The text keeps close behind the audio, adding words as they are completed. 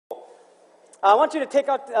I want you to take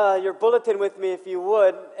out your bulletin with me if you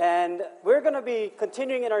would, and we're going to be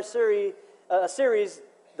continuing in our series,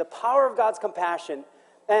 The Power of God's Compassion.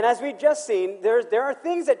 And as we've just seen, there are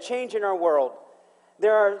things that change in our world.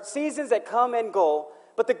 There are seasons that come and go,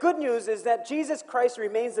 but the good news is that Jesus Christ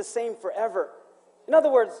remains the same forever. In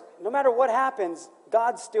other words, no matter what happens,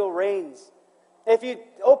 God still reigns. If you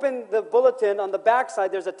open the bulletin, on the back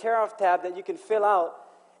side, there's a tear-off tab that you can fill out.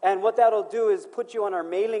 And what that'll do is put you on our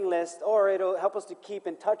mailing list, or it'll help us to keep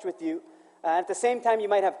in touch with you. At the same time, you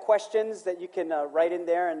might have questions that you can write in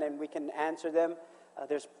there, and then we can answer them.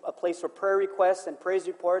 There's a place for prayer requests and praise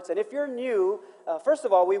reports. And if you're new, first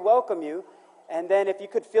of all, we welcome you. And then if you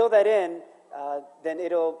could fill that in, then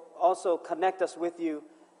it'll also connect us with you.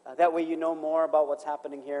 That way you know more about what's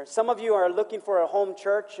happening here. Some of you are looking for a home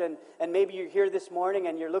church, and maybe you're here this morning,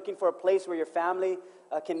 and you're looking for a place where your family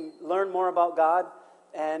can learn more about God.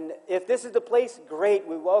 And if this is the place, great,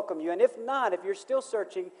 we welcome you. And if not, if you're still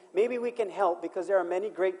searching, maybe we can help, because there are many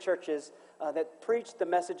great churches that preach the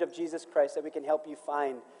message of Jesus Christ that we can help you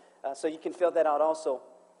find. So you can fill that out also.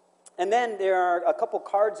 And then there are a couple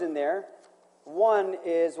cards in there. One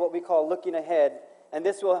is what we call Looking Ahead, and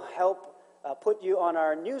this will help put you on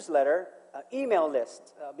our newsletter email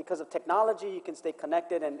list. Because of technology, you can stay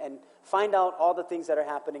connected and find out all the things that are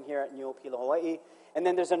happening here at New Hope Hilo, Hawaii. And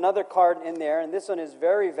then there's another card in there, and this one is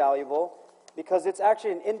very valuable because it's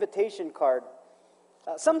actually an invitation card.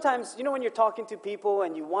 Sometimes, you know, when you're talking to people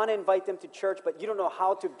and you want to invite them to church, but you don't know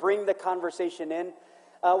how to bring the conversation in,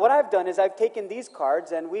 what I've done is I've taken these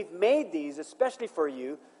cards, and we've made these especially for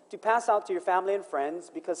you to pass out to your family and friends,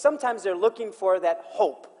 because sometimes they're looking for that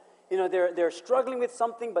hope. You know, they're struggling with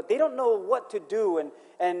something, but they don't know what to do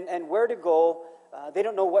and where to go. They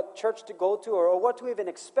don't know what church to go to or what to even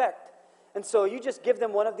expect. And so you just give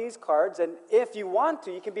them one of these cards, and if you want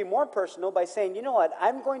to, you can be more personal by saying, you know what,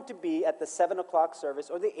 I'm going to be at the 7 o'clock service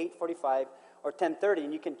or the 8:45 or 10:30,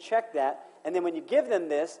 and you can check that. And then when you give them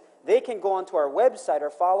this, they can go onto our website or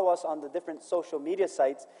follow us on the different social media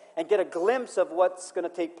sites and get a glimpse of what's going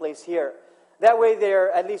to take place here. That way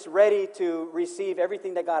they're at least ready to receive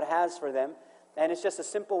everything that God has for them, and it's just a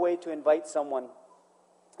simple way to invite someone.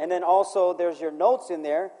 And then also there's your notes in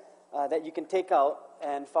there that you can take out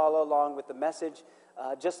and follow along with the message.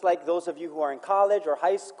 Just like those of you who are in college or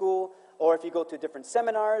high school, or if you go to different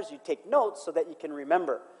seminars, you take notes so that you can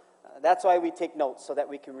remember. That's why we take notes, so that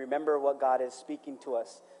we can remember what God is speaking to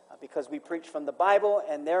us. Because we preach from the Bible,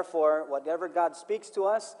 and therefore, whatever God speaks to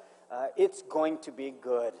us, it's going to be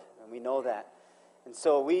good. And we know that. And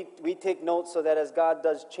so we take notes so that as God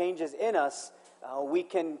does changes in us, we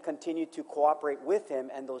can continue to cooperate with Him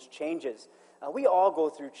and those changes. We all go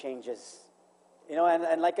through changes. You know,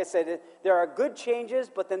 and like I said, there are good changes,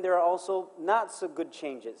 but then there are also not so good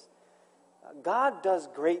changes. God does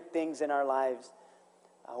great things in our lives.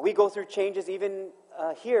 We go through changes even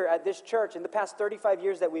here at this church. In the past 35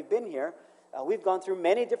 years that we've been here, we've gone through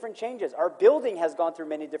many different changes. Our building has gone through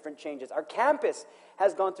many different changes. Our campus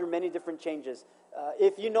has gone through many different changes.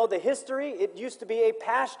 If you know the history, it used to be a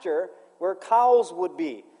pasture where cows would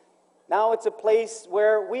be. Now it's a place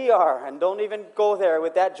where we are, and don't even go there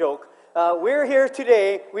with that joke. We're here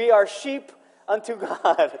today. We are sheep unto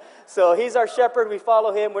God. So He's our shepherd. We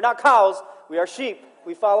follow Him. We're not cows. We are sheep.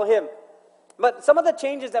 We follow Him. But some of the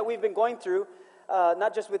changes that we've been going through,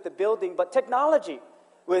 not just with the building, but technology,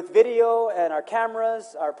 with video and our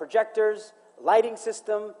cameras, our projectors, lighting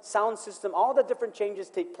system, sound system, all the different changes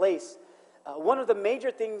take place. One of the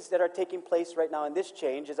major things that are taking place right now in this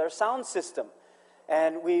change is our sound system.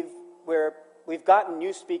 And we've gotten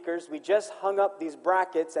new speakers. We just hung up these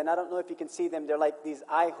brackets, and I don't know if you can see them. They're like these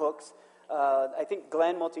eye hooks. I think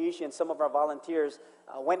Glenn Motoishi and some of our volunteers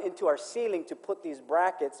went into our ceiling to put these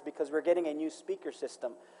brackets because we're getting a new speaker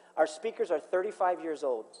system. Our speakers are 35 years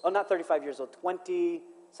old. Oh, not 35 years old,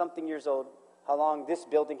 20-something years old, how long this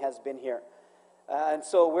building has been here. And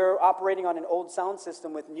so we're operating on an old sound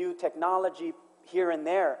system with new technology here and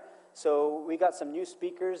there. So we got some new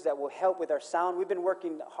speakers that will help with our sound. We've been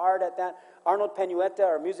working hard at that. Arnold Penueta,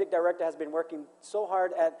 our music director, has been working so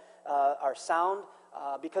hard at our sound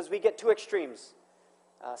because we get two extremes.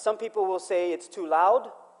 Some people will say it's too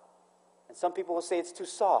loud, and some people will say it's too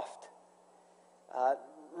soft.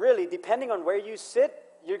 Really, depending on where you sit,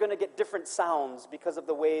 you're going to get different sounds because of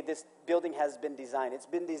the way this building has been designed. It's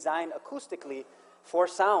been designed acoustically for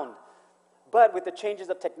sound. But with the changes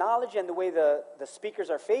of technology and the way the speakers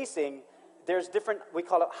are facing, there's different, we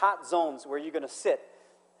call it hot zones, where you're going to sit.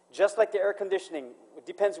 Just like the air conditioning. It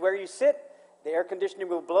depends where you sit. The air conditioning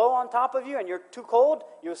will blow on top of you, and you're too cold.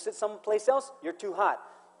 You'll sit someplace else. You're too hot.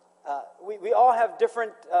 We all have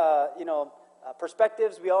different,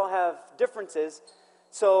 perspectives. We all have differences.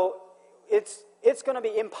 So it's going to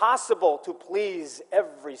be impossible to please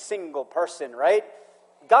every single person, right?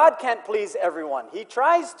 God can't please everyone. He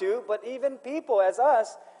tries to, but even people as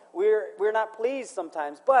us, we're not pleased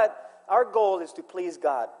sometimes. But our goal is to please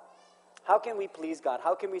God. How can we please God?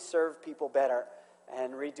 How can we serve people better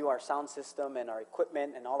and redo our sound system and our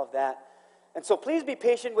equipment and all of that? And so please be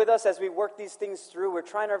patient with us as we work these things through. We're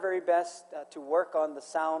trying our very best to work on the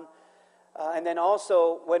sound. And then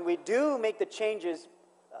also, when we do make the changes,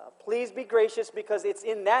 please be gracious, because it's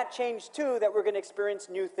in that change too that we're going to experience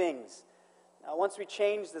new things. Now, once we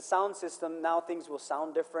change the sound system, now things will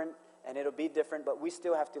sound different and it'll be different, but we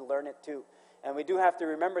still have to learn it too. And we do have to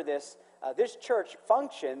remember this. This church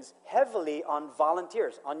functions heavily on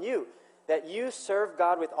volunteers, on you, that you serve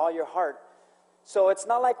God with all your heart. So it's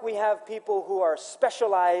not like we have people who are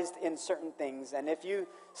specialized in certain things. And if you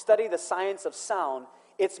study the science of sound,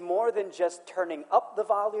 it's more than just turning up the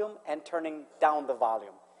volume and turning down the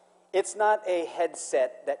volume. It's not a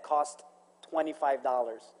headset that costs $25,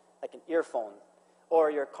 like an earphone, or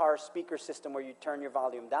your car speaker system where you turn your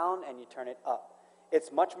volume down and you turn it up.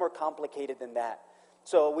 It's much more complicated than that.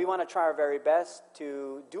 So we want to try our very best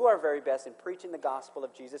to do our very best in preaching the gospel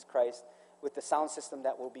of Jesus Christ with the sound system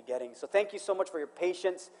that we'll be getting. So thank you so much for your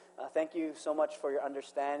patience. Thank you so much for your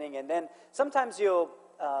understanding. And then sometimes you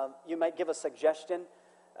might give a suggestion,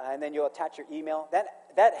 and then you'll attach your email.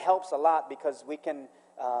 That helps a lot, because we can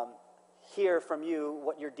hear from you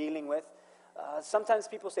what you're dealing with. Sometimes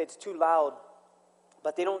people say it's too loud,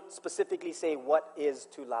 but they don't specifically say what is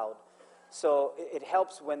too loud. So it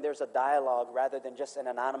helps when there's a dialogue rather than just an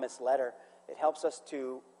anonymous letter. It helps us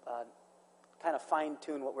to kind of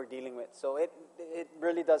fine-tune what we're dealing with. So it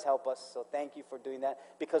really does help us. So thank you for doing that,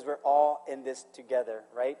 because we're all in this together,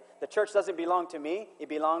 right? The church doesn't belong to me. It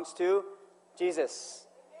belongs to Jesus.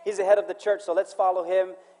 He's the head of the church, so let's follow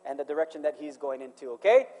him and the direction that he's going into,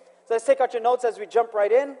 okay? So let's take out your notes as we jump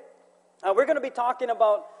right in. We're going to be talking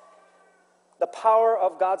about the power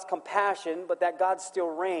of God's compassion, but that God still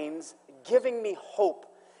reigns, giving me hope.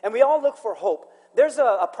 And we all look for hope. There's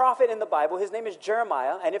a prophet in the Bible. His name is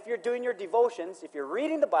Jeremiah. And if you're doing your devotions, if you're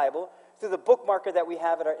reading the Bible through the bookmarker that we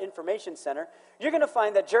have at our information center, you're going to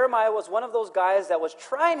find that Jeremiah was one of those guys that was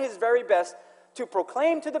trying his very best to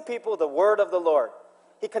proclaim to the people the word of the Lord.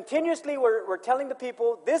 He continuously were telling the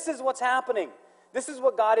people, this is what's happening. This is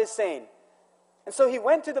what God is saying. And so he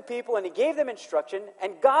went to the people and he gave them instruction.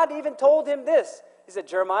 And God even told him this. He said,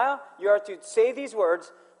 Jeremiah, you are to say these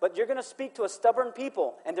words, but you're going to speak to a stubborn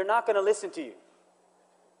people, and they're not going to listen to you.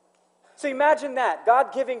 So imagine that.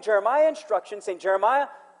 God giving Jeremiah instructions, saying, Jeremiah,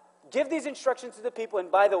 give these instructions to the people,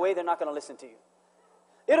 and by the way, they're not going to listen to you.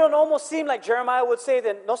 It would almost seem like Jeremiah would say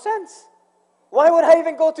then, no sense. Why would I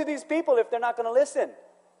even go to these people if they're not going to listen?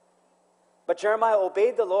 But Jeremiah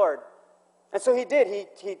obeyed the Lord. And so he did.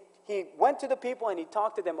 He went to the people and he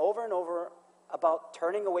talked to them over and over about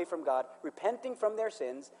turning away from God, repenting from their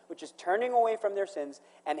sins, which is turning away from their sins,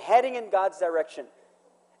 and heading in God's direction.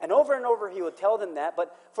 And over he would tell them that,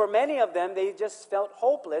 but for many of them, they just felt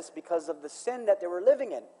hopeless because of the sin that they were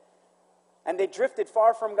living in. And they drifted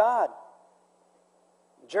far from God.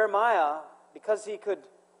 Jeremiah, because he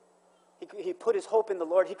put his hope in the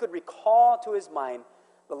Lord, he could recall to his mind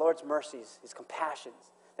the Lord's mercies, his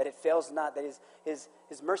compassions, that it fails not, that his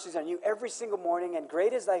mercies are new every single morning, and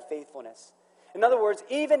great is thy faithfulness. In other words,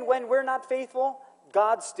 even when we're not faithful,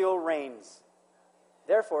 God still reigns.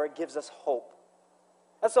 Therefore, it gives us hope.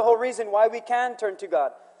 That's the whole reason why we can turn to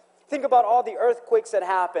God. Think about all the earthquakes that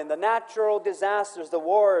happen, the natural disasters, the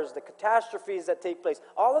wars, the catastrophes that take place.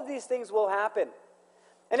 All of these things will happen.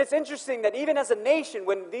 And it's interesting that even as a nation,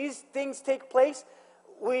 when these things take place,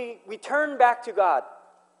 we turn back to God.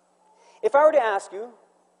 If I were to ask you,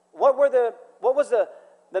 what was the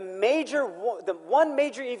one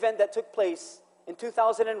major event that took place in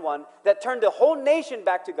 2001 that turned the whole nation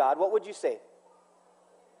back to God, what would you say?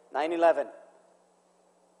 9/11.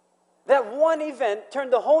 That one event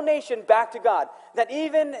turned the whole nation back to God. That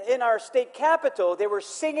even in our state capital, they were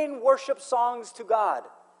singing worship songs to God.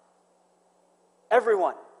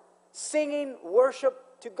 Everyone singing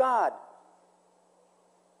worship to God.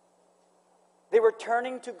 They were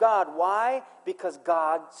turning to God. Why? Because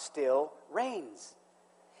God still reigns.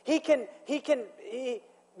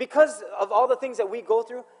 Because of all the things that we go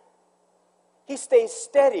through, He stays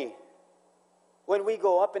steady when we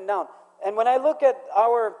go up and down. And when I look at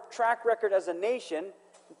our track record as a nation,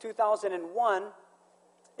 in 2001,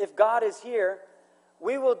 if God is here,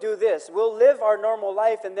 we will do this. We'll live our normal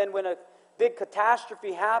life, and then when a big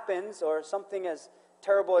catastrophe happens, or something as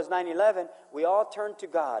terrible as 9/11, we all turn to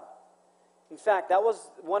God. In fact, that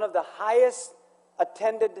was one of the highest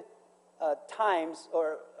attended times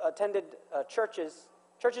or attended churches.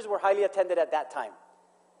 Churches were highly attended at that time.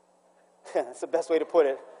 That's the best way to put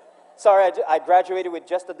it. Sorry, I graduated with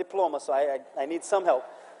just a diploma, so I need some help,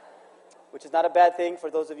 which is not a bad thing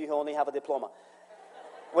for those of you who only have a diploma.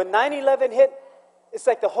 When 9/11 hit, it's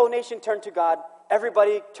like the whole nation turned to God.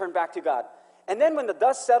 Everybody turned back to God. And then when the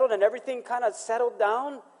dust settled and everything kind of settled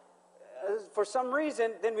down, for some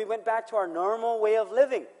reason, then we went back to our normal way of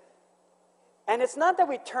living. And it's not that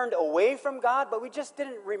we turned away from God, but we just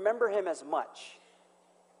didn't remember Him as much.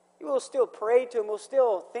 We will still pray to Him. We'll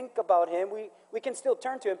still think about Him. We can still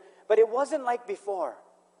turn to Him. But it wasn't like before.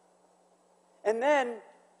 And then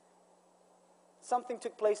something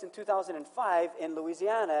took place in 2005 in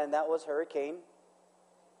Louisiana, and that was Hurricane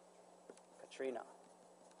Katrina.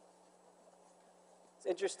 It's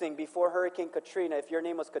interesting, before Hurricane Katrina, if your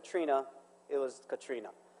name was Katrina, it was Katrina.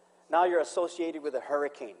 Now you're associated with a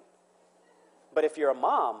hurricane. But if you're a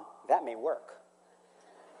mom, that may work.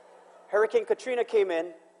 Hurricane Katrina came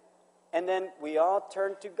in, and then we all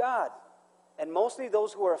turned to God. And mostly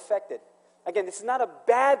those who were affected. Again, this is not a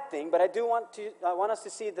bad thing, but I want us to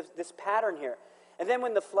see this pattern here. And then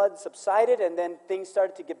when the flood subsided and then things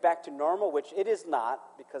started to get back to normal, which it is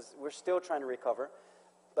not, because we're still trying to recover,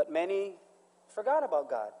 but many forgot about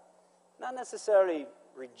God. Not necessarily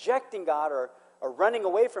rejecting God or running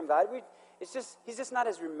away from God. He's just not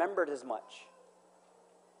as remembered as much.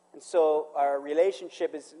 And so our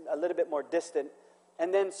relationship is a little bit more distant.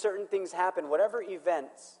 And then certain things happen. Whatever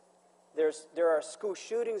events, there are school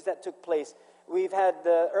shootings that took place. We've had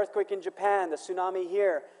the earthquake in Japan, the tsunami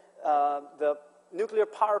here, the nuclear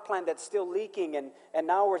power plant that's still leaking, and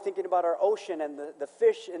now we're thinking about our ocean and the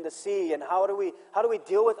fish in the sea, and how do we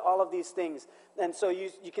deal with all of these things? And so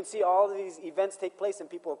you can see all of these events take place, and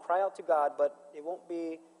people cry out to God, but it won't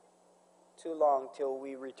be too long till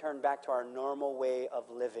we return back to our normal way of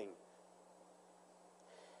living.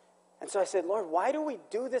 And so I said, Lord, why do we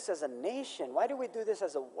do this as a nation? Why do we do this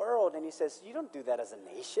as a world? And He says, you don't do that as a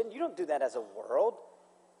nation. You don't do that as a world.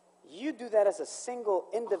 You do that as a single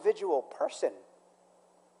individual person.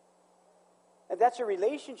 And that's your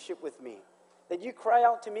relationship with me. That you cry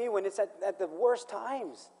out to me when it's at the worst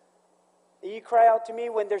times. That you cry out to me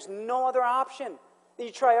when there's no other option. That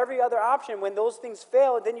you try every other option. When those things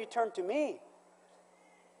fail, then you turn to me.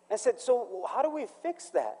 I said, so how do we fix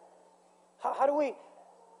that? How do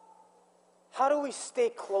we stay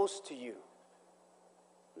close to you?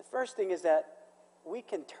 The first thing is that we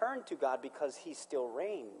can turn to God because He still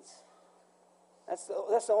reigns. That's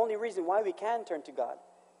the only reason why we can turn to God,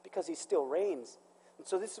 because He still reigns. And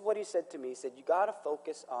so this is what He said to me. He said, you got to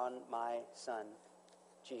focus on my Son,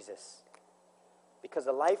 Jesus. Because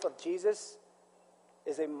the life of Jesus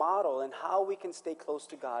is a model in how we can stay close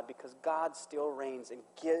to God, because God still reigns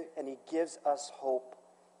and He gives us hope.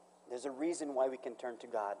 There's a reason why we can turn to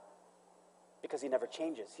God. Because He never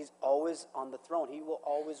changes. He's always on the throne. He will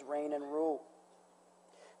always reign and rule.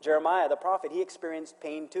 Jeremiah, the prophet, he experienced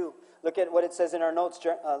pain too. Look at what it says in our notes,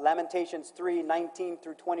 Lamentations 3:19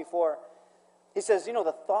 through 24. He says,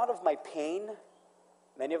 the thought of my pain,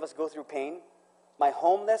 many of us go through pain, my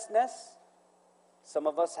homelessness, some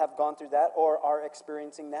of us have gone through that or are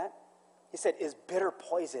experiencing that. He said, is bitter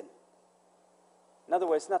poison. In other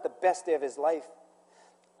words, it's not the best day of his life.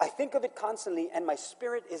 I think of it constantly and my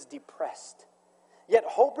spirit is depressed. Yet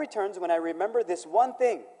hope returns when I remember this one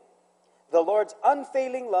thing. The Lord's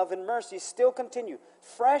unfailing love and mercy still continue,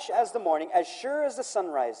 fresh as the morning, as sure as the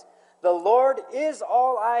sunrise. The Lord is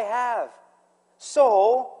all I have.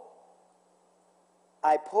 So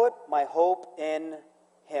I put my hope in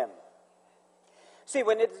Him. See,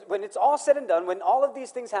 when it's all said and done, when all of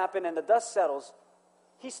these things happen and the dust settles,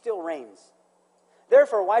 He still reigns.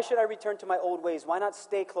 Therefore, why should I return to my old ways? Why not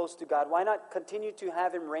stay close to God? Why not continue to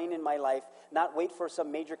have Him reign in my life, not wait for some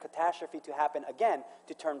major catastrophe to happen again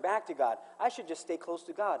to turn back to God? I should just stay close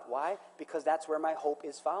to God. Why? Because that's where my hope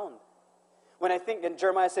is found. When I think, and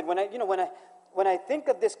Jeremiah said, when I think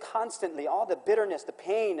of this constantly, all the bitterness, the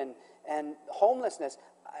pain, and homelessness,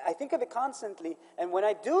 I think of it constantly, and when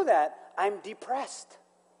I do that, I'm depressed.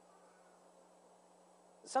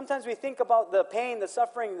 Sometimes we think about the pain, the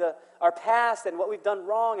suffering, our past, and what we've done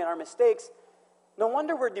wrong and our mistakes. No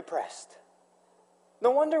wonder we're depressed.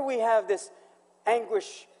 No wonder we have this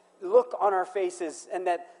anguish look on our faces, and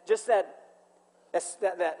that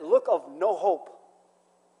look of no hope.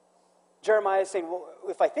 Jeremiah is saying, well,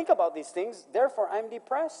 if I think about these things, therefore I'm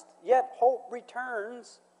depressed. Yet hope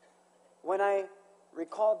returns when I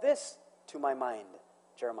recall this to my mind,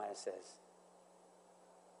 Jeremiah says.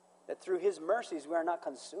 That through His mercies we are not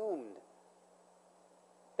consumed.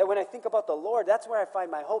 that when I think about the Lord, that's where I find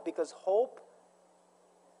my hope, because hope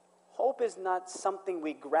is not something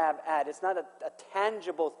we grab at. It's not a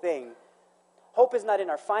tangible thing. Hope is not in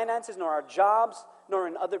our finances, nor our jobs, nor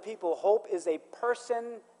in other people. Hope is a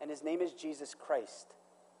person, and his name is Jesus Christ.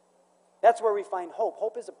 That's where we find hope.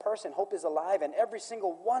 Hope is a person. Hope is alive, and every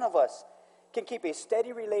single one of us can keep a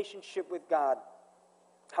steady relationship with God,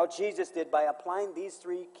 how Jesus did, by applying these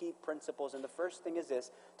three key principles. And the first thing is this: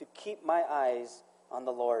 to keep my eyes on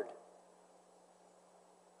the Lord.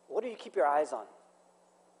 What do you keep your eyes on?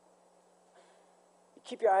 You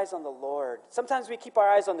keep your eyes on the Lord. Sometimes we keep our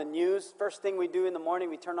eyes on the news. First thing we do in the morning,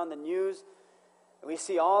 we turn on the news, and we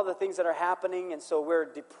see all the things that are happening, and so we're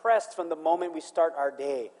depressed from the moment we start our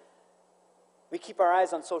day. We keep our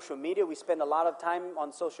eyes on social media. We spend a lot of time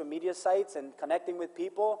on social media sites and connecting with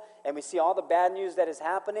people, and we see all the bad news that is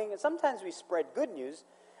happening. And sometimes we spread good news,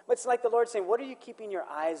 but it's like the Lord saying, what are you keeping your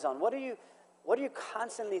eyes on? What are you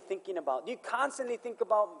constantly thinking about? Do you constantly think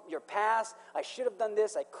about your past? I should have done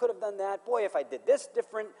this. I could have done that. Boy, if I did this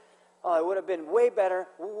different, it would have been way better.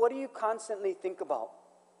 What do you constantly think about?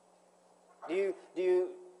 Do you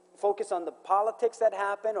focus on the politics that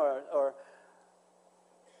happen, or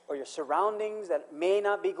your surroundings that may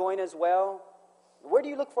not be going as well? Where do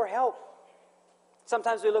you look for help?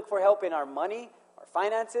 Sometimes we look for help in our money, our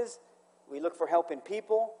finances. We look for help in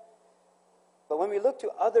people. But when we look to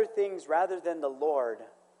other things rather than the Lord,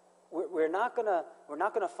 we're not gonna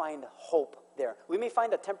find hope there. We may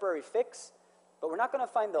find a temporary fix, but we're not going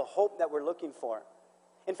to find the hope that we're looking for.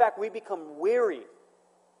 In fact, we become weary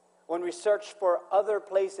when we search for other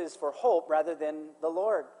places for hope rather than the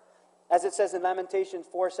Lord. As it says in Lamentations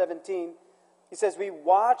 4:17, he says, we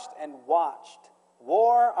watched and watched,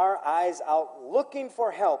 wore our eyes out, looking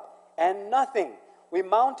for help, and nothing. We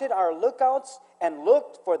mounted our lookouts and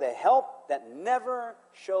looked for the help that never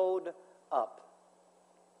showed up.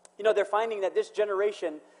 You know, they're finding that this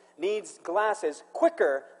generation needs glasses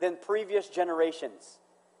quicker than previous generations,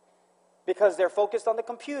 because they're focused on the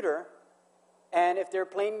computer, and if they're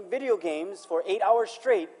playing video games for 8 hours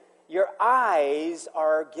straight, your eyes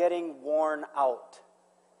are getting worn out.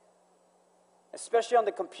 Especially on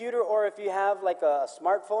the computer, or if you have like a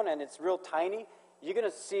smartphone and it's real tiny, you're going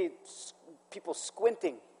to see people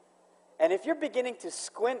squinting. And if you're beginning to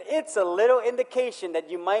squint, it's a little indication that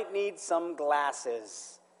you might need some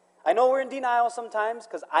glasses. I know we're in denial sometimes,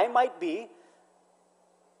 because I might be.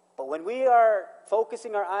 But when we are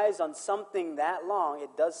focusing our eyes on something that long,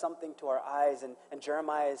 it does something to our eyes. And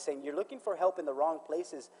Jeremiah is saying, you're looking for help in the wrong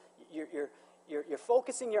places. You're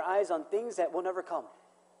focusing your eyes on things that will never come,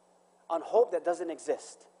 on hope that doesn't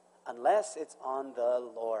exist, unless it's on the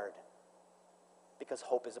Lord. Because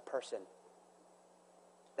hope is a person.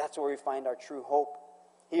 That's where we find our true hope.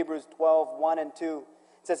 Hebrews 12:1 and 2.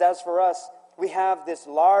 It says, as for us, we have this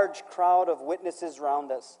large crowd of witnesses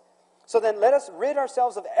round us. So then let us rid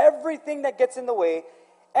ourselves of everything that gets in the way,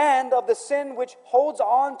 and of the sin which holds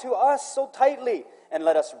on to us so tightly. And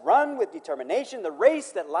let us run with determination the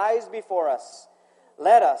race that lies before us.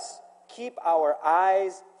 Let us keep our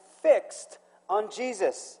eyes fixed on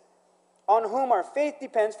Jesus, on whom our faith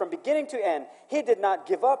depends from beginning to end. He did not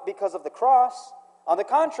give up because of the cross. On the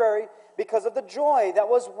contrary, because of the joy that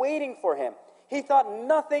was waiting for him. He thought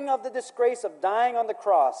nothing of the disgrace of dying on the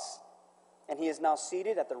cross. And he is now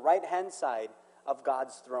seated at the right-hand side of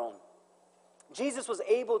God's throne. Jesus was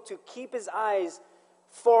able to keep his eyes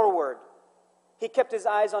forward. He kept his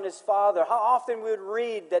eyes on his Father. How often we would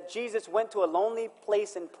read that Jesus went to a lonely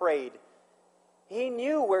place and prayed. He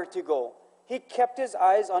knew where to go. He kept his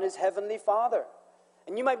eyes on his heavenly Father.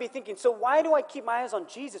 And you might be thinking, so why do I keep my eyes on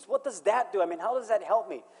Jesus? What does that do? I mean, how does that help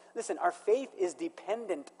me? Listen, our faith is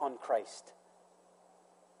dependent on Christ.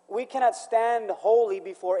 We cannot stand holy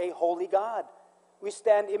before a holy God. We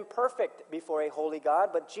stand imperfect before a holy God,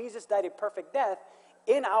 but Jesus died a perfect death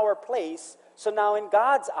in our place, so now in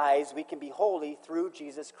God's eyes we can be holy through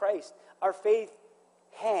Jesus Christ. Our faith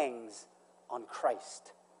hangs on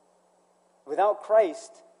Christ. Without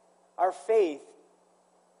Christ, our faith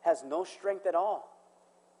has no strength at all.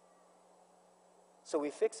 So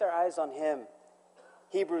we fix our eyes on him.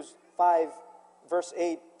 Hebrews 5 verse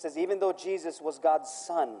 8 says, even though Jesus was God's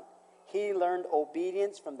son, he learned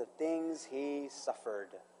obedience from the things he suffered.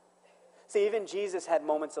 See, even Jesus had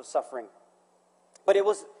moments of suffering. But it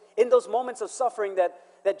was in those moments of suffering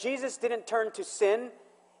that Jesus didn't turn to sin.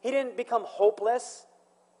 He didn't become hopeless.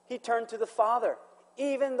 He turned to the Father.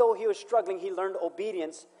 Even though he was struggling, he learned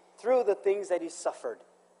obedience through the things that he suffered.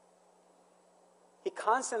 He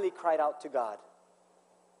constantly cried out to God.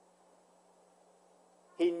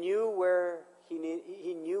 He knew where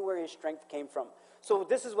his strength came from. So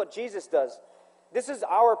this is what Jesus does. This is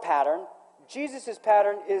our pattern. Jesus'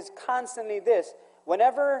 pattern is constantly this.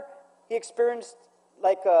 Whenever he experienced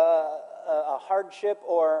like a hardship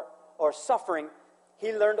or suffering,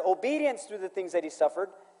 he learned obedience through the things that he suffered.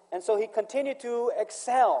 And so he continued to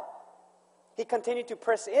excel. He continued to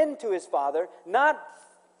press into his Father, not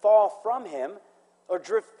fall from him or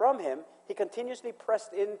drift from him. He continuously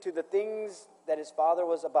pressed into the things that his Father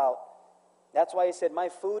was about. That's why he said, my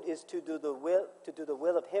food is to do the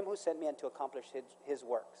will of him who sent me and to accomplish his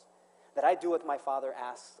works. That I do what my Father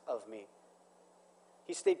asks of me.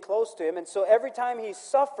 He stayed close to him, and so every time he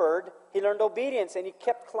suffered, he learned obedience, and he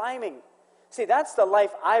kept climbing. See, that's the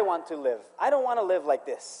life I want to live. I don't want to live like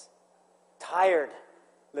this. Tired,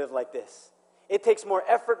 live like this. It takes more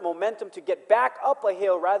effort, momentum to get back up a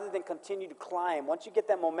hill rather than continue to climb. Once you get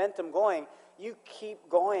that momentum going, you keep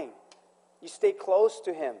going. You stay close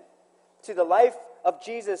to him. See, the life of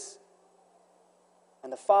Jesus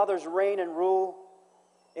and the Father's reign and rule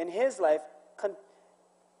in his life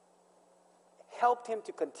helped him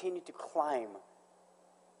to continue to climb.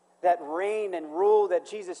 That reign and rule that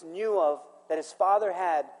Jesus knew of, that his Father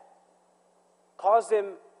had, caused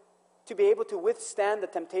him to be able to withstand the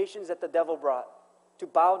temptations that the devil brought, to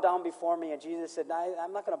bow down before me. And Jesus said,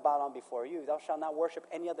 I'm not going to bow down before you. Thou shalt not worship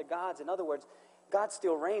any other gods. In other words, God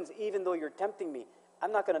still reigns even though you're tempting me.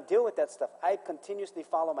 I'm not going to deal with that stuff. I continuously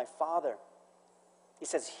follow my Father. He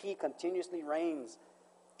says he continuously reigns.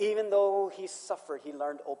 Even though he suffered, he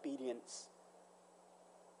learned obedience.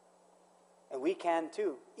 And we can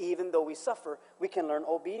too. Even though we suffer, we can learn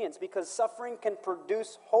obedience, because suffering can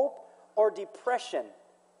produce hope or depression.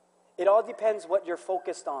 It all depends what you're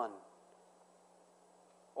focused on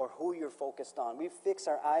or who you're focused on. We fix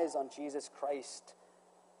our eyes on Jesus Christ.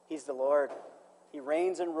 He's the Lord. He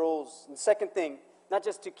reigns and rules. And second thing, not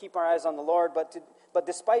just to keep our eyes on the Lord, but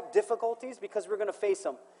despite difficulties, because we're going to face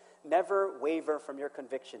them, never waver from your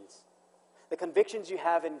convictions. The convictions you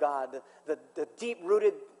have in God, the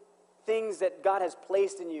deep-rooted things that God has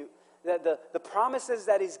placed in you, the promises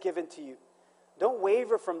that he's given to you. Don't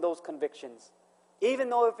waver from those convictions. Even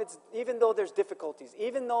though there's difficulties,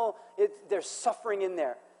 even though there's suffering in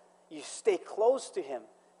there, you stay close to him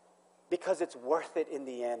because it's worth it in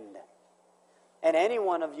the end. And any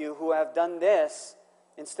one of you who have done this,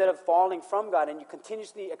 instead of falling from God, and you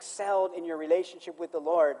continuously excelled in your relationship with the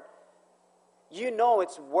Lord, you know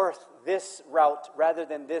it's worth this route rather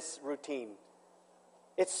than this routine.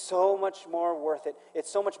 It's so much more worth it.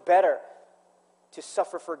 It's so much better to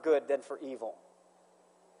suffer for good than for evil.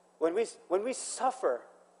 When we suffer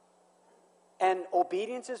and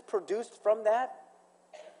obedience is produced from that,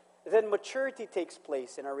 then maturity takes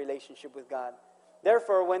place in our relationship with God.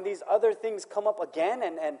 Therefore, when these other things come up again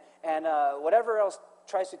and whatever else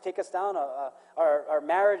tries to take us down, our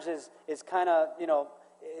marriage is kind of,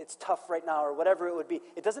 it's tough right now, or whatever it would be,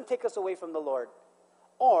 it doesn't take us away from the Lord.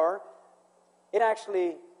 Or it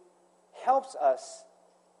actually helps us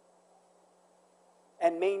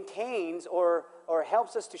and maintains or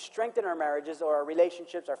helps us to strengthen our marriages or our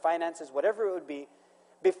relationships, our finances, whatever it would be,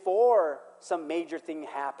 before some major thing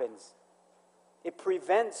happens. It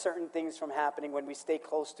prevents certain things from happening when we stay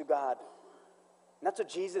close to God. And that's what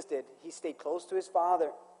Jesus did. He stayed close to his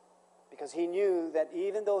Father because he knew that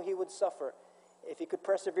even though he would suffer, if he could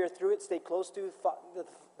persevere through it, stay close to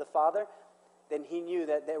the Father, then he knew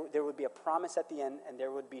that there would be a promise at the end and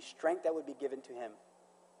there would be strength that would be given to him.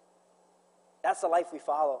 That's the life we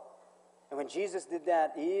follow. And when Jesus did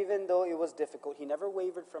that, even though it was difficult, he never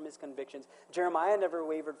wavered from his convictions. Jeremiah never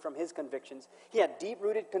wavered from his convictions. He had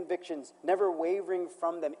deep-rooted convictions, never wavering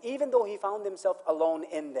from them, even though he found himself alone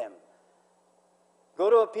in them. Go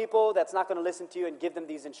to a people that's not going to listen to you and give them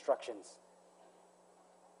these instructions.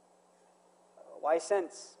 Why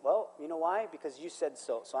sense? Well, you know why? Because you said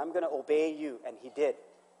so. So I'm going to obey you. And he did.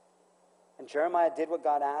 And Jeremiah did what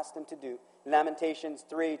God asked him to do. Lamentations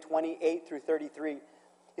 3:28 through 33.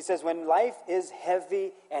 He says, when life is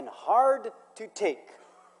heavy and hard to take,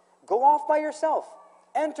 go off by yourself.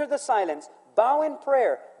 Enter the silence. Bow in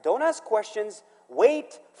prayer. Don't ask questions.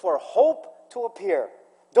 Wait for hope to appear.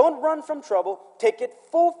 Don't run from trouble. Take it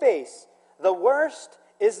full face. The worst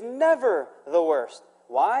is never the worst.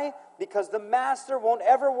 Why? Because the master won't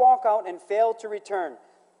ever walk out and fail to return.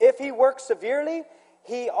 If he works severely,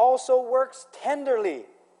 he also works tenderly.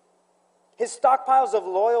 His stockpiles of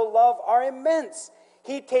loyal love are immense.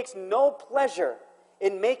 He takes no pleasure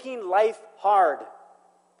in making life hard,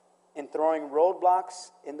 in throwing roadblocks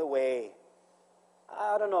in the way.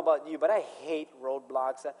 I don't know about you, but I hate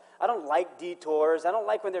roadblocks. I don't like detours. I don't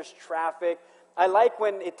like when there's traffic. I like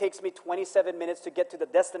when it takes me 27 minutes to get to the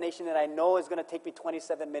destination that I know is going to take me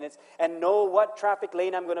 27 minutes and know what traffic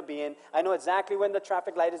lane I'm going to be in. I know exactly when the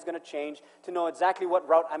traffic light is going to change to know exactly what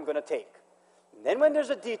route I'm going to take. And then when there's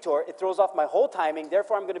a detour, it throws off my whole timing.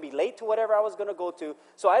 Therefore, I'm going to be late to whatever I was going to go to.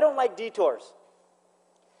 So I don't like detours.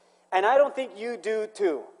 And I don't think you do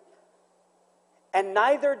too. And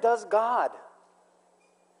neither does God.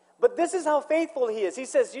 But this is how faithful He is. He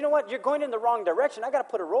says, you know what? You're going in the wrong direction. I got to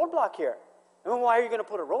put a roadblock here. And why are you going to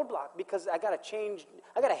put a roadblock? Because I got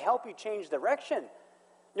to help you change direction.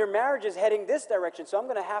 Your marriage is heading this direction, so I'm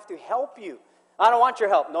going to have to help you. I don't want your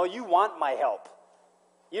help. No, you want my help.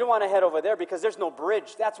 You don't want to head over there because there's no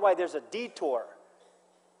bridge. That's why there's a detour.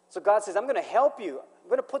 So God says, I'm going to help you. I'm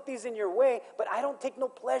going to put these in your way, but I don't take no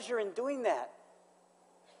pleasure in doing that.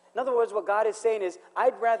 In other words, what God is saying is,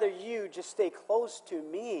 I'd rather you just stay close to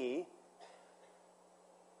me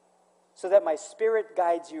so that my Spirit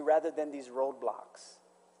guides you rather than these roadblocks.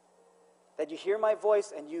 That you hear my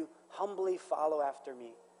voice and you humbly follow after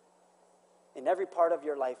me. In every part of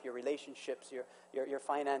your life, your relationships, your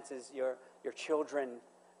finances, your children.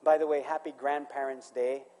 By the way, happy Grandparents'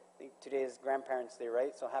 Day. I think today is Grandparents' Day,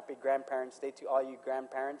 right? So happy Grandparents' Day to all you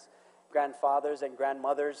grandparents, grandfathers, and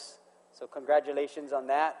grandmothers. So congratulations on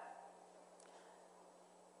that.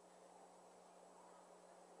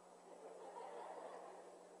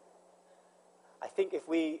 I think if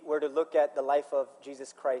we were to look at the life of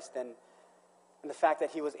Jesus Christ and the fact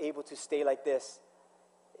that He was able to stay like this,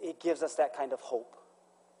 it gives us that kind of hope.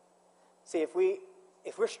 See, if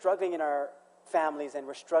we're struggling in our families and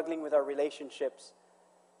we're struggling with our relationships,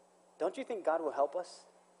 don't you think God will help us?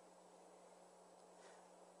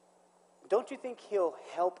 Don't you think He'll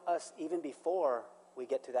help us even before we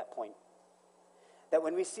get to that point? That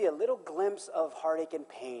when we see a little glimpse of heartache and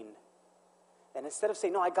pain, and instead of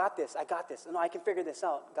saying, no, I got this, no, I can figure this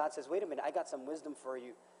out, God says, wait a minute, I got some wisdom for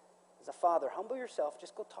you. As a father, humble yourself.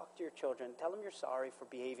 Just go talk to your children. Tell them you're sorry for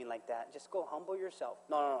behaving like that. Just go humble yourself.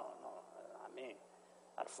 No, not me.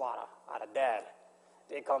 Out of Florida, out of dad.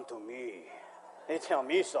 They come to me. They tell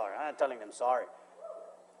me sorry. I'm not telling them sorry.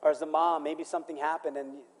 Or as the mom, maybe something happened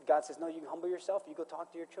and God says, no, you humble yourself. You go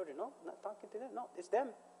talk to your children. No, I'm not talking to them. No, it's them.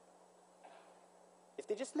 If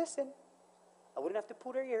they just listen, I wouldn't have to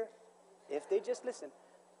pull their ear. If they just listen.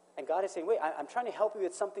 And God is saying, wait, I'm trying to help you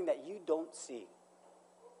with something that you don't see.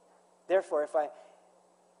 Therefore, if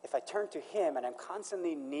I turn to Him and I'm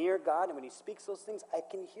constantly near God, and when He speaks those things, I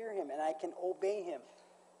can hear Him and I can obey Him.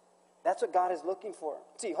 That's what God is looking for.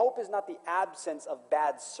 See, hope is not the absence of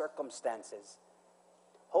bad circumstances.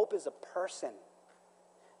 Hope is a person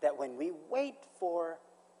that when we wait for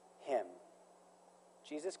Him,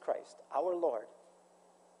 Jesus Christ, our Lord,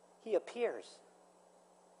 He appears.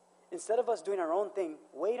 Instead of us doing our own thing,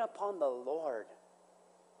 wait upon the Lord,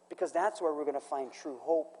 because that's where we're going to find true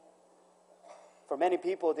hope. For many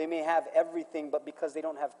people, they may have everything, but because they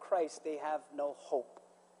don't have Christ, they have no hope.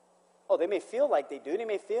 Oh, they may feel like they do. They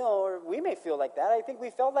may feel, or we may feel like that. I think we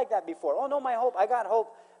felt like that before. Oh, no, my hope. I got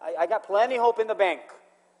hope. I got plenty of hope in the bank.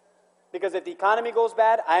 Because if the economy goes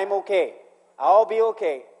bad, I'm okay. I'll be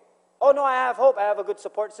okay. Oh, no, I have hope. I have a good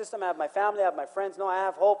support system. I have my family. I have my friends. No, I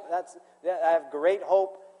have hope. I have great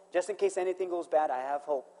hope. Just in case anything goes bad, I have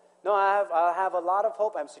hope. No, I have a lot of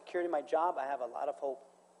hope. I'm secure in my job. I have a lot of hope.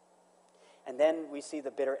 And then we see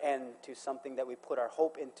the bitter end to something that we put our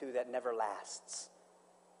hope into that never lasts.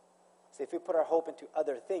 See, if we put our hope into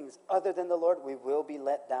other things other than the Lord, we will be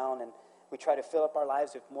let down, and we try to fill up our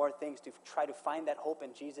lives with more things to try to find that hope.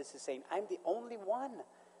 And Jesus is saying, I'm the only one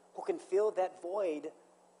who can fill that void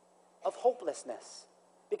of hopelessness,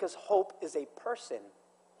 because hope is a person.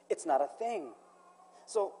 It's not a thing.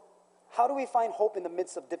 So how do we find hope in the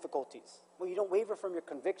midst of difficulties? Well, you don't waver from your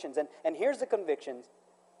convictions. And here's the convictions.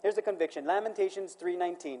 Here's the conviction. Lamentations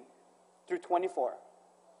 3:19 through 24.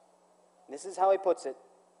 This is how he puts it.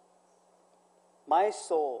 My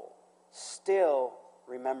soul still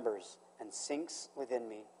remembers and sinks within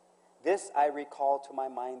me. This I recall to my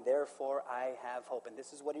mind, therefore I have hope. And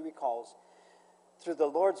this is what he recalls. Through the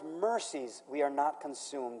Lord's mercies we are not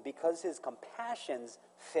consumed, because His compassions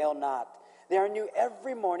fail not. They are new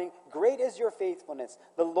every morning. Great is your faithfulness.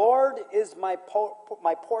 The Lord is my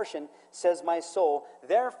portion, says my soul.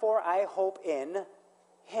 Therefore I hope in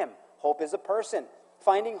Him. Hope is a person.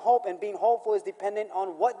 Finding hope and being hopeful is dependent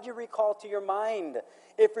on what you recall to your mind.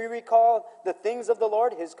 If we recall the things of the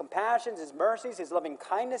Lord, His compassions, His mercies, His loving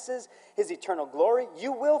kindnesses, His eternal glory,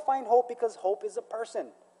 you will find hope, because hope is a person.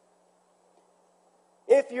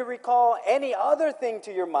 If you recall any other thing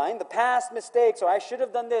to your mind, the past mistakes, or I should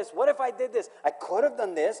have done this, what if I did this? I could have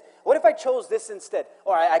done this. What if I chose this instead?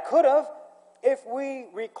 Or I could have. if we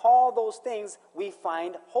recall those things, we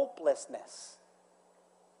find hopelessness.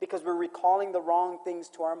 Because we're recalling the wrong things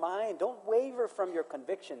to our mind. Don't waver from your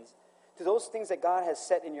convictions to those things that God has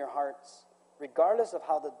set in your hearts, regardless of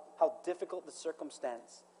how difficult the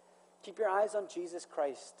circumstance. Keep your eyes on Jesus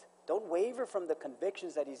Christ. Don't waver from the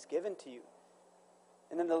convictions that He's given to you.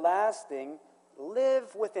 And then the last thing,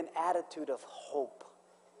 live with an attitude of hope.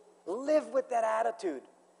 Live with that attitude.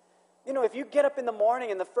 You know, if you get up in the morning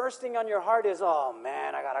and the first thing on your heart is, oh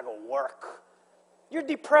man, I gotta go work. You're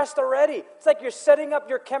depressed already. It's like you're setting up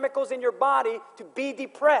your chemicals in your body to be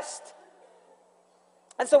depressed.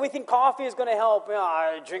 And so we think coffee is going to help. You know,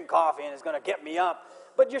 I drink coffee and it's going to get me up.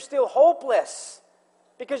 But you're still hopeless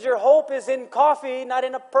because your hope is in coffee, not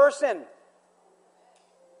in a person.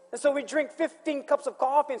 And so we drink 15 cups of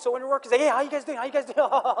coffee. And so when we work, we say, hey, how you guys doing? How you guys doing?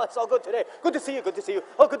 Oh, it's all good today. Good to see you. Good to see you.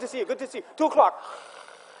 Oh, good to see you. Good to see you. 2 o'clock.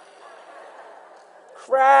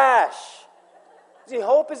 Crash. See,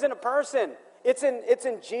 hope is in a person. It's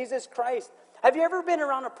in Jesus Christ. Have you ever been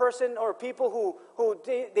around a person or people who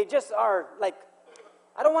they just are like,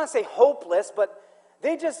 I don't want to say hopeless, but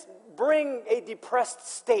they just bring a depressed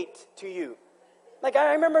state to you. Like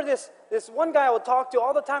I remember this one guy I would talk to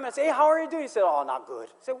all the time, and I'd say, hey, how are you doing? He said, oh, not good.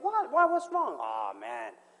 I said, what? Why? What's wrong? Oh,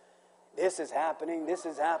 man, this is happening, this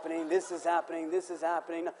is happening, this is happening, this is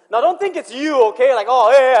happening. Now, don't think it's you, okay? Like,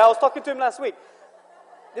 oh, hey, I was talking to him last week.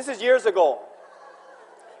 This is years ago.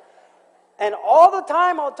 And all the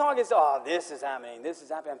time I'll talk and say, oh, this is happening, this is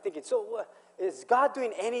happening. I'm thinking, so is God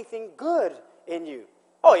doing anything good in you?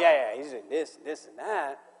 Oh, yeah, He's doing this, and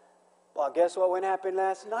that. Well, guess what happened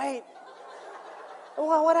last night?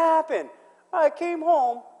 Well, what happened? I came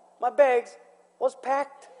home, my bags was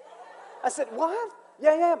packed. I said, what?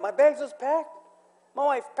 Yeah, my bags was packed. My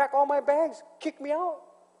wife packed all my bags, kicked me out.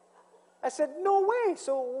 I said, no way.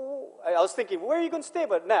 So I was thinking, where are you going to stay?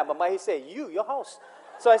 But he said, your house.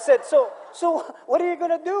 So I said, so what are you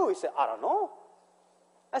going to do? He said, I don't know.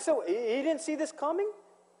 I said, well, you didn't see this coming?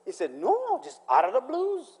 He said, no, just out of the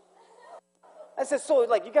blues. I said, so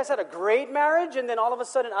like you guys had a great marriage and then all of a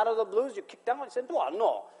sudden out of the blues you kicked out? He said,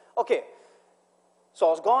 no. Okay. So I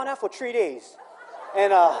was gone out for 3 days.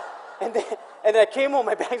 And then I came home,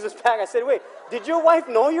 my bags was packed. I said, wait, did your wife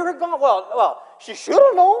know you were gone? Well, she should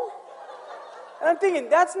have known. And I'm thinking,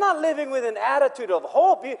 that's not living with an attitude of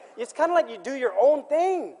hope. It's kind of like you do your own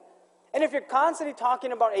thing. And if you're constantly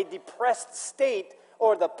talking about a depressed state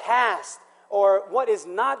or the past or what is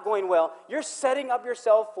not going well, you're setting up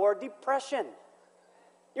yourself for depression.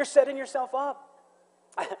 You're setting yourself up.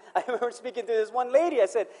 I remember speaking to this one lady. I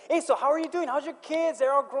said, hey, so how are you doing? How's your kids?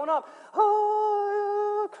 They're all grown up.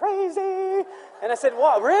 Oh, crazy. And I said,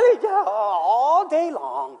 what, really? Yeah, all day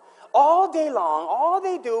long. All day long, all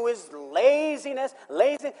they do is laziness.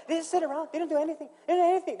 They just sit around. They don't do anything.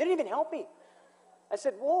 They didn't even help me. I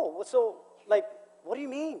said, whoa, so, like, what do you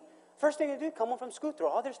mean? First thing they do, come home from school, throw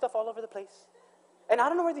all their stuff all over the place. And I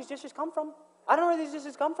don't know where these dishes come from. I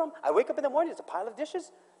wake up in the morning, it's a pile of dishes.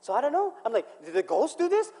 So I don't know. I'm like, did the ghost do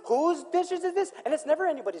this? Whose dishes is this? And it's never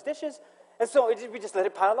anybody's dishes. And so we just let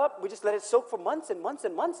it pile up. We just let it soak for months and months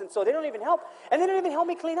and months. And so they don't even help. And they don't even help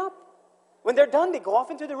me clean up. When they're done, they go off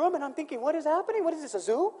into the room, and I'm thinking, what is happening? What is this, a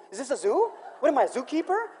zoo? Is this a zoo? What am I, a zookeeper?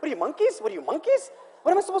 What are you, monkeys? What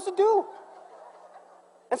am I supposed to do?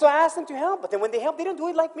 And so I asked them to help, but then when they help, they don't do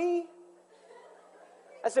it like me.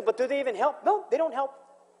 I said, but do they even help? No, they don't help.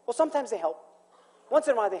 Well, sometimes they help. Once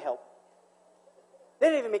in a while, they help. They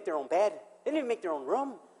didn't even make their own bed. They didn't even make their own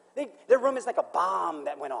room. Their room is like a bomb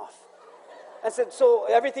that went off. I said, so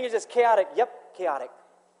everything is just chaotic. Yep, chaotic.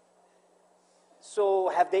 So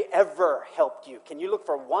have they ever helped you? Can you look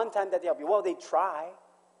for one time that they help you? Well, they try,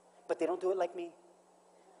 but they don't do it like me.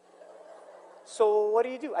 So what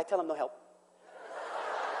do? I tell them no help.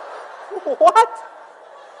 What?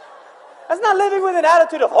 That's not living with an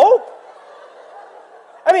attitude of hope.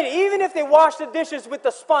 I mean, even if they wash the dishes with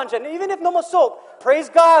the sponge, and even if no more soap, praise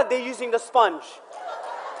God they're using the sponge.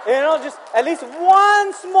 You know, just at least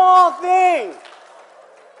one small thing.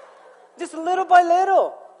 Just little by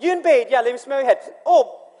little. You in bed, yeah, let me smell your head.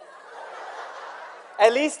 Oh,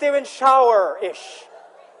 at least they're in shower-ish.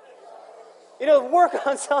 You know, work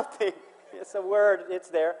on something. It's a word, it's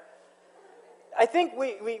there. I think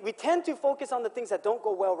we tend to focus on the things that don't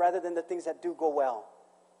go well rather than the things that do go well.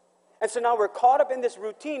 And so now we're caught up in this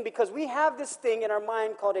routine because we have this thing in our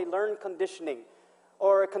mind called a learned conditioning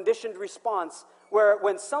or a conditioned response where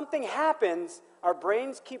when something happens, our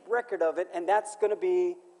brains keep record of it, and that's going to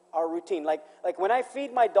be our routine. Like when I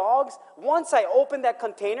feed my dogs, once I open that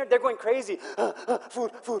container, they're going crazy.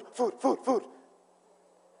 Food.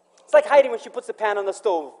 It's like Heidi when she puts the pan on the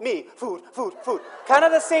stove. Me, food, food, food. Kind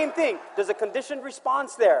of the same thing. There's a conditioned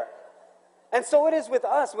response there. And so it is with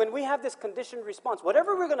us. When we have this conditioned response,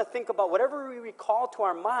 whatever we're going to think about, whatever we recall to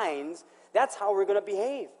our minds, that's how we're going to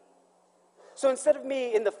behave. So instead of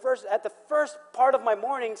me at the first part of my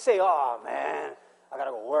morning say, oh man, I got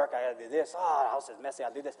to go work, I got to do this, the house is messy,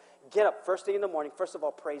 I'll do this. Get up first thing in the morning. First of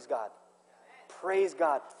all, praise God. Praise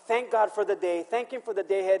God. Thank God for the day. Thank Him for the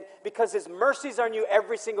day ahead, because His mercies are new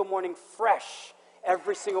every single morning, fresh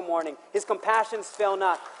every single morning. His compassions fail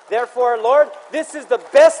not. Therefore, Lord, this is the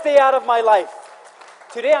best day out of my life.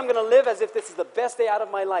 Today I'm going to live as if this is the best day out of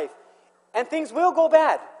my life. And things will go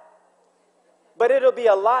bad. But it'll be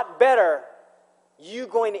a lot better you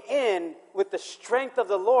going in with the strength of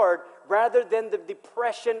the Lord rather than the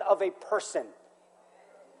depression of a person.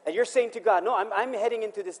 And you're saying to God, no, I'm heading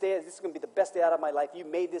into this day. This is going to be the best day out of my life. You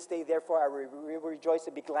made this day, therefore I rejoice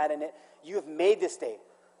and be glad in it. You have made this day.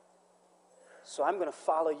 So I'm going to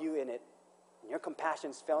follow you in it. And your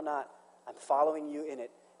compassions fail not. I'm following you in it.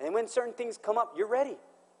 And when certain things come up, you're ready.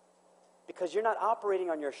 Because you're not operating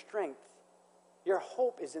on your strength. Your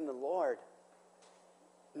hope is in the Lord.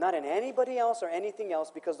 Not in anybody else or anything else,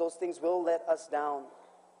 because those things will let us down.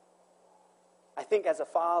 I think as a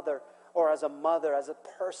father or as a mother, as a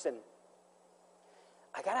person,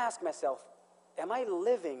 I got to ask myself, am I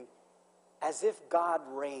living as if God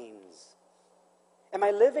reigns? Am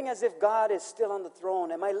I living as if God is still on the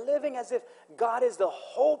throne? Am I living as if God is the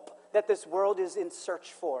hope that this world is in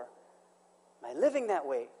search for? Am I living that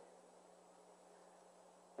way?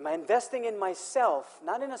 Am I investing in myself,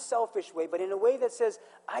 not in a selfish way, but in a way that says,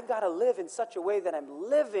 I got to live in such a way that I'm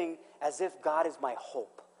living as if God is my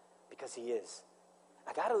hope, because He is.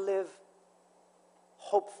 I got to live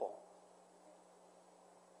hopeful.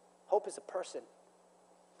 Hope is a person.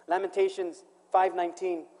 Lamentations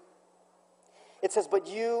 5:19. It says, but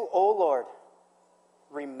you, O Lord,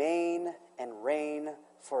 remain and reign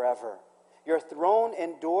forever. Your throne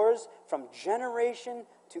endures from generation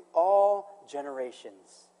to all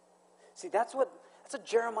generations. See, that's what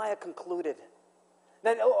Jeremiah concluded.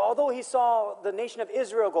 That although he saw the nation of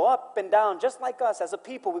Israel go up and down, just like us as a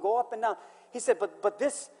people, we go up and down. He said, but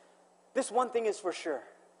this one thing is for sure,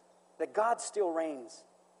 that God still reigns.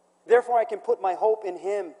 Therefore, I can put my hope in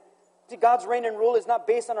Him. See, God's reign and rule is not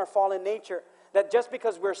based on our fallen nature, that just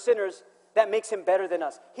because we're sinners, that makes Him better than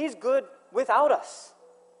us. He's good without us.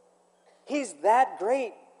 He's that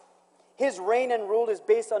great. His reign and rule is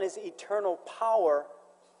based on His eternal power,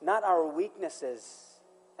 not our weaknesses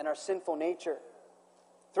and our sinful nature.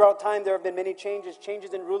 Throughout time, there have been many changes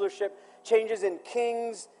in rulership, changes in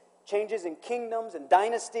kings, changes in kingdoms and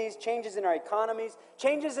dynasties, changes in our economies,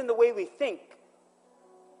 changes in the way we think,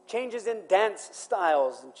 changes in dance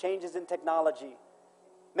styles, and changes in technology.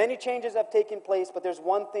 Many changes have taken place, but there's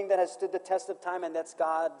one thing that has stood the test of time, and that's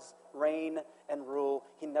God's reign and rule.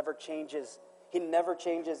 He never changes. He never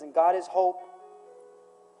changes, and God is hope.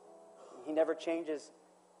 He never changes.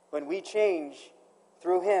 When we change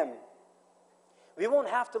through Him, we won't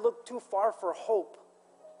have to look too far for hope,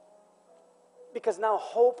 because now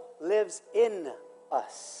hope lives in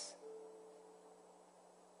us.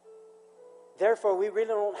 Therefore, we really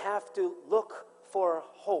don't have to look for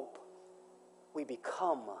hope. We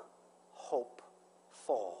become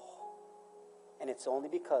hopeful. And it's only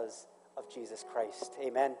because of Jesus Christ.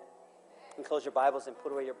 Amen. And close your Bibles and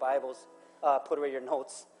put away your Bibles. Put away your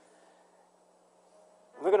notes.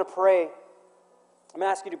 We're going to pray. I'm going to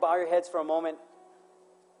ask you to bow your heads for a moment.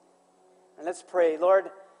 And let's pray. Lord,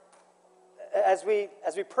 as we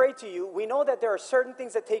pray to you, we know that there are certain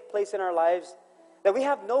things that take place in our lives that we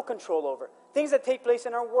have no control over. Things that take place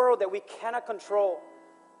in our world that we cannot control.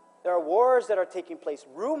 There are wars that are taking place,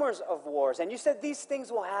 rumors of wars. And you said these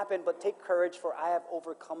things will happen, but take courage, for I have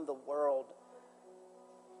overcome the world.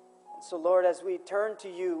 And so, Lord, as we turn to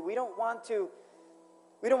you, we don't want to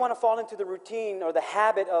fall into the routine or the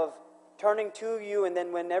habit of turning to you, and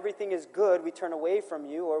then when everything is good, we turn away from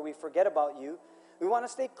you or we forget about you. We want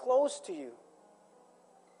to stay close to you.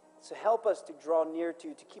 So help us to draw near to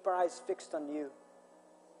you, to keep our eyes fixed on you,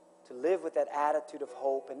 to live with that attitude of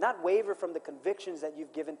hope and not waver from the convictions that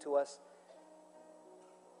you've given to us,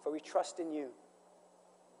 for we trust in you.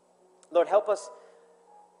 Lord, help us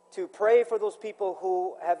to pray for those people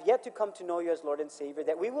who have yet to come to know you as Lord and Savior,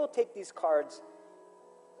 that we will take these cards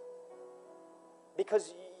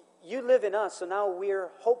because you live in us, so now we're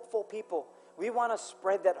hopeful people. We want to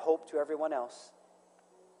spread that hope to everyone else.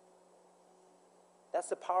 That's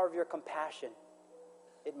the power of your compassion.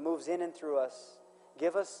 It moves in and through us.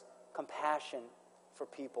 Give us compassion for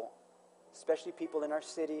people, especially people in our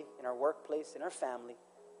city, in our workplace, in our family,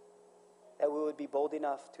 that we would be bold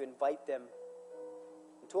enough to invite them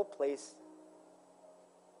into a place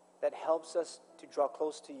that helps us to draw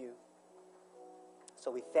close to you.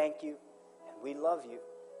 So we thank you and we love you.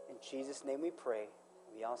 In Jesus' name we pray.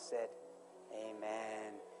 We all said,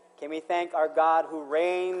 amen. Can we thank our God who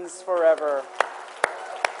reigns forever?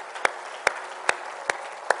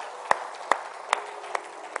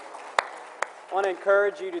 I want to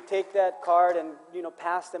encourage you to take that card and,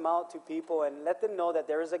 pass them out to people and let them know that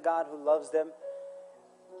there is a God who loves them,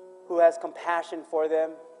 who has compassion for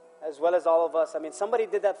them, as well as all of us. I mean, somebody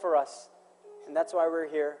did that for us, and that's why we're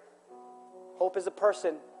here. Hope is a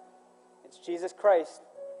person. It's Jesus Christ.